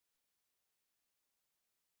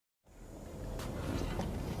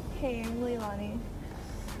Hey, I'm Lelani.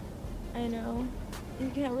 I know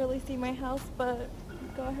you can't really see my house, but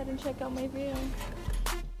go ahead and check out my view.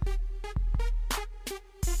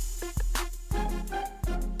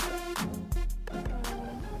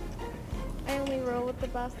 I only roll with the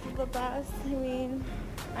best of the best. I mean,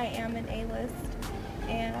 I am an A-list,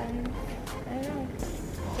 and I don't know,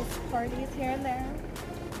 just parties here and there,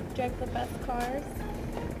 drive the best cars.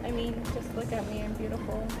 I mean, just look at me, I'm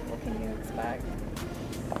beautiful. What can you expect?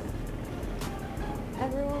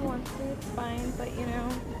 Everyone wants me, it's fine, but you know,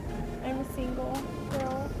 I'm a single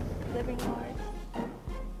girl living large.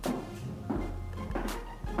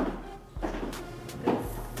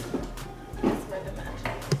 This is where the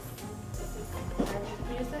magic is. This is magic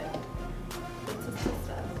music. This is the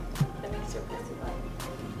stuff that makes your pussy wet.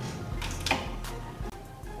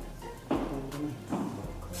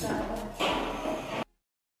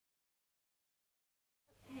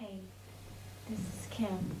 Hey, this is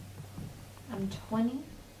Kim. I'm 20,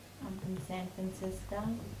 I'm from San Francisco,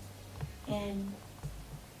 and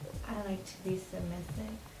I like to be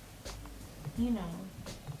submissive. You know,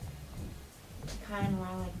 the kind where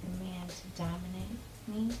I like the man to dominate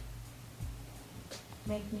me,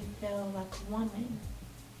 make me feel like a woman,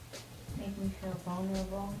 make me feel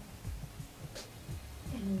vulnerable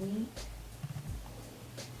and weak.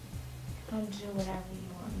 I'll do whatever you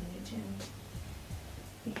want me to do.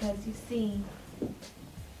 Because you see,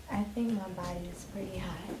 I think my body is pretty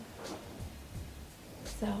hot.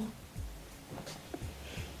 So,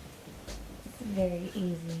 it's very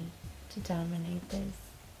easy to dominate this.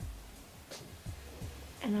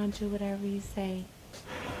 And I'll do whatever you say.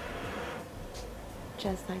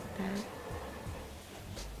 Just like that.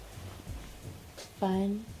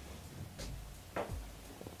 Fun.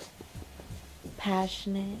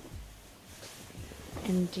 Passionate.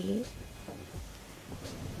 And deep.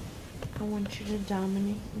 I want you to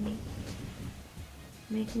dominate me.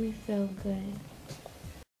 Make me feel good.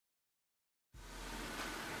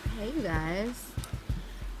 Hey you guys.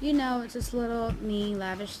 You know, it's just little me,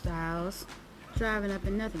 Lavish Styles, driving up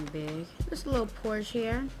in nothing big. Just a little Porsche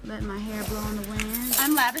here, letting my hair blow in the wind.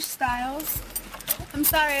 I'm Lavish Styles. I'm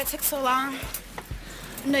sorry it took so long.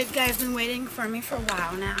 I know you guys been waiting for me for a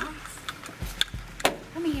while now.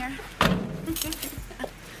 Come here.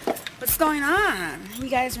 What's going on? You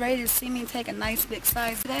guys ready to see me take a nice big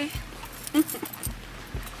size today?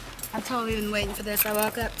 I've totally been waiting for this. I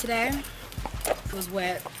woke up today. It was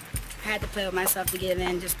wet. I had to play with myself to get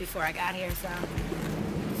in just before I got here, so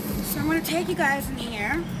I'm going to take you guys in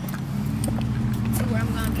here. See where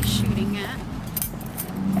I'm going to be shooting at.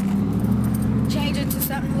 Change it to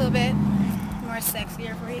something a little bit more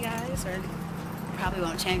sexier for you guys, or probably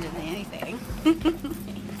won't change it to anything.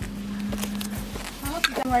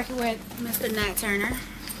 I'm working with Mr. Nat Turner.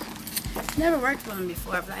 Never worked with him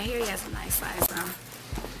before, but I hear he has a nice size, so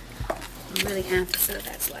I'm really amped to see what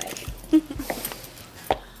that's like.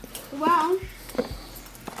 Well,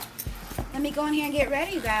 let me go in here and get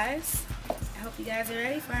ready, you guys. I hope you guys are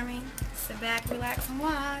ready for me. Sit back, relax, and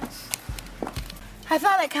watch. I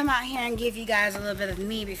thought I'd come out here and give you guys a little bit of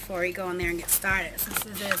me before we go in there and get started, since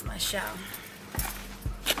this is my show.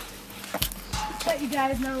 Let you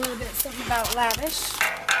guys know a little bit something about Lavish.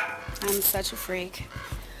 I'm such a freak.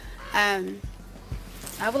 I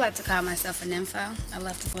would like to call myself a nympho. I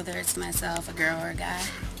love to, whether it's myself, a girl, or a guy.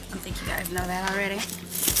 I think you guys know that already.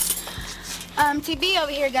 TB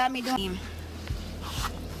over here got me doing.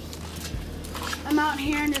 I'm out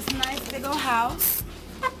here in this nice big old house.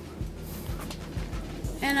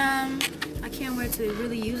 And I can't wait to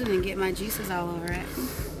really use it and get my juices all over it.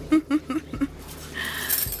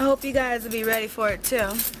 I hope you guys will be ready for it too.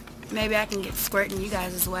 Maybe I can get squirting you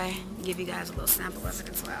guys' way and give you guys a little sample of it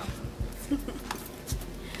as well.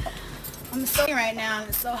 I'm sweating right now and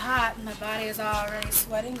it's so hot and my body is already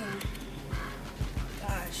sweating and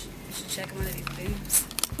gosh, you should check one of these boobs.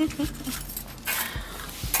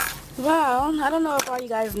 Well, I don't know if all you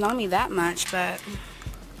guys know me that much, but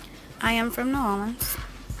I am from New Orleans.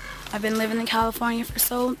 I've been living in California for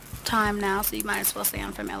some time now, so you might as well say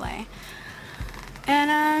I'm from LA.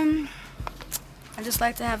 And I just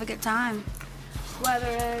like to have a good time.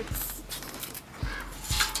 Whether it's,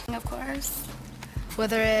 of course,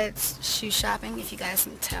 whether it's shoe shopping, if you guys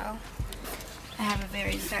can tell. I have a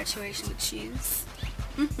very infatuation with shoes.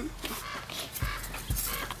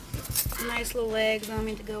 Nice little legs on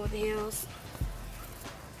me to go with the heels.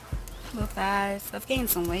 Little thighs. I've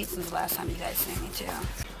gained some weight since the last time you guys seen me too.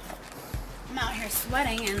 I'm out here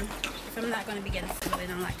sweating, and if I'm not going to be getting food, I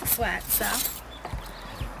don't like to sweat, so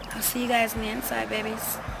I'll see you guys on the inside,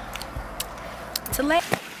 babies. Till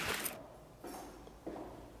later.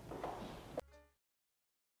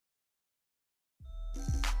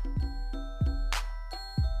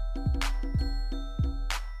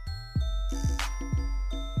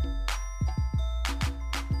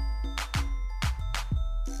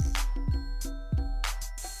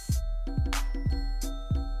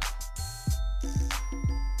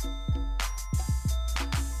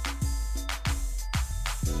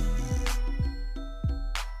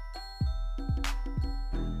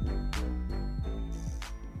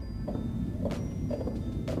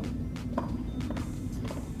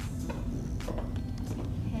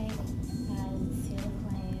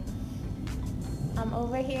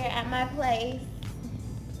 We're here at my place.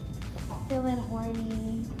 Feeling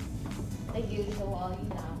horny. The usual, you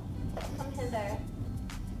know. Come hither.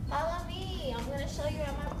 Follow me. I'm gonna show you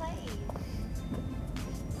at my place.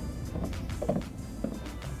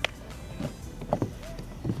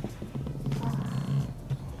 I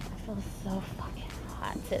feel so fucking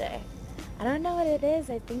hot today. I don't know what it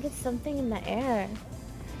is. I think it's something in the air.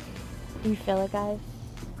 Do you feel it, guys?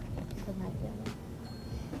 What am I feeling?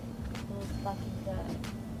 It feels fucking good.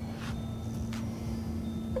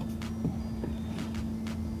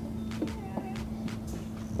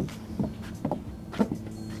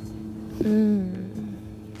 I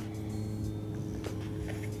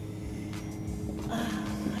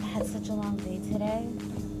had such a long day today.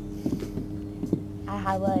 I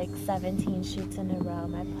had like 17 shoots in a row.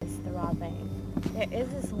 My place throbbing. There is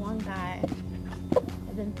this one guy.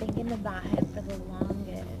 I've been thinking about him for the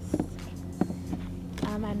longest.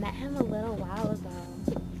 I met him a little while ago.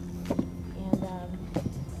 And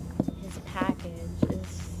his package is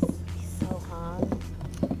so hung.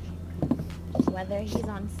 Whether he's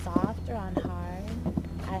on soft or on hard,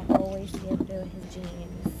 I always see it through his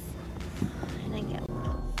jeans. And I get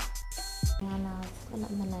I know, it's been a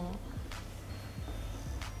minute.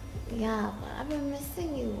 Yeah, but I've been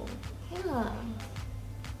missing you. Yeah.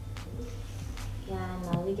 Yeah,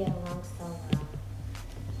 I know, we get along so well.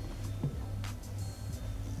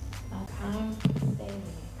 Okay,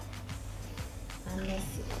 baby. I miss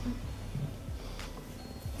you.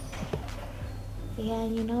 Yeah,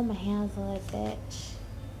 you know my hand's a little bitch.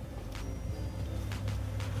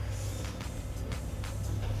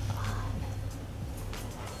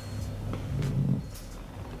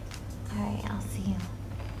 Alright, I'll see you.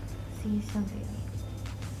 See you soon, baby.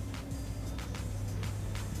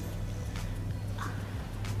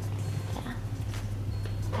 Yeah.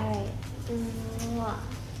 Alright.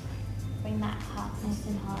 Bring that hot, nice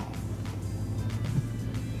and hard.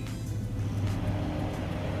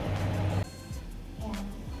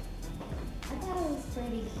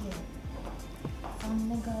 Pretty cute. So I'm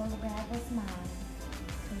gonna go grab what's mine.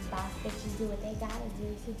 Cause boss bitches do what they gotta do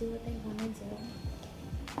to do what they wanna do.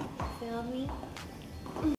 Feel me?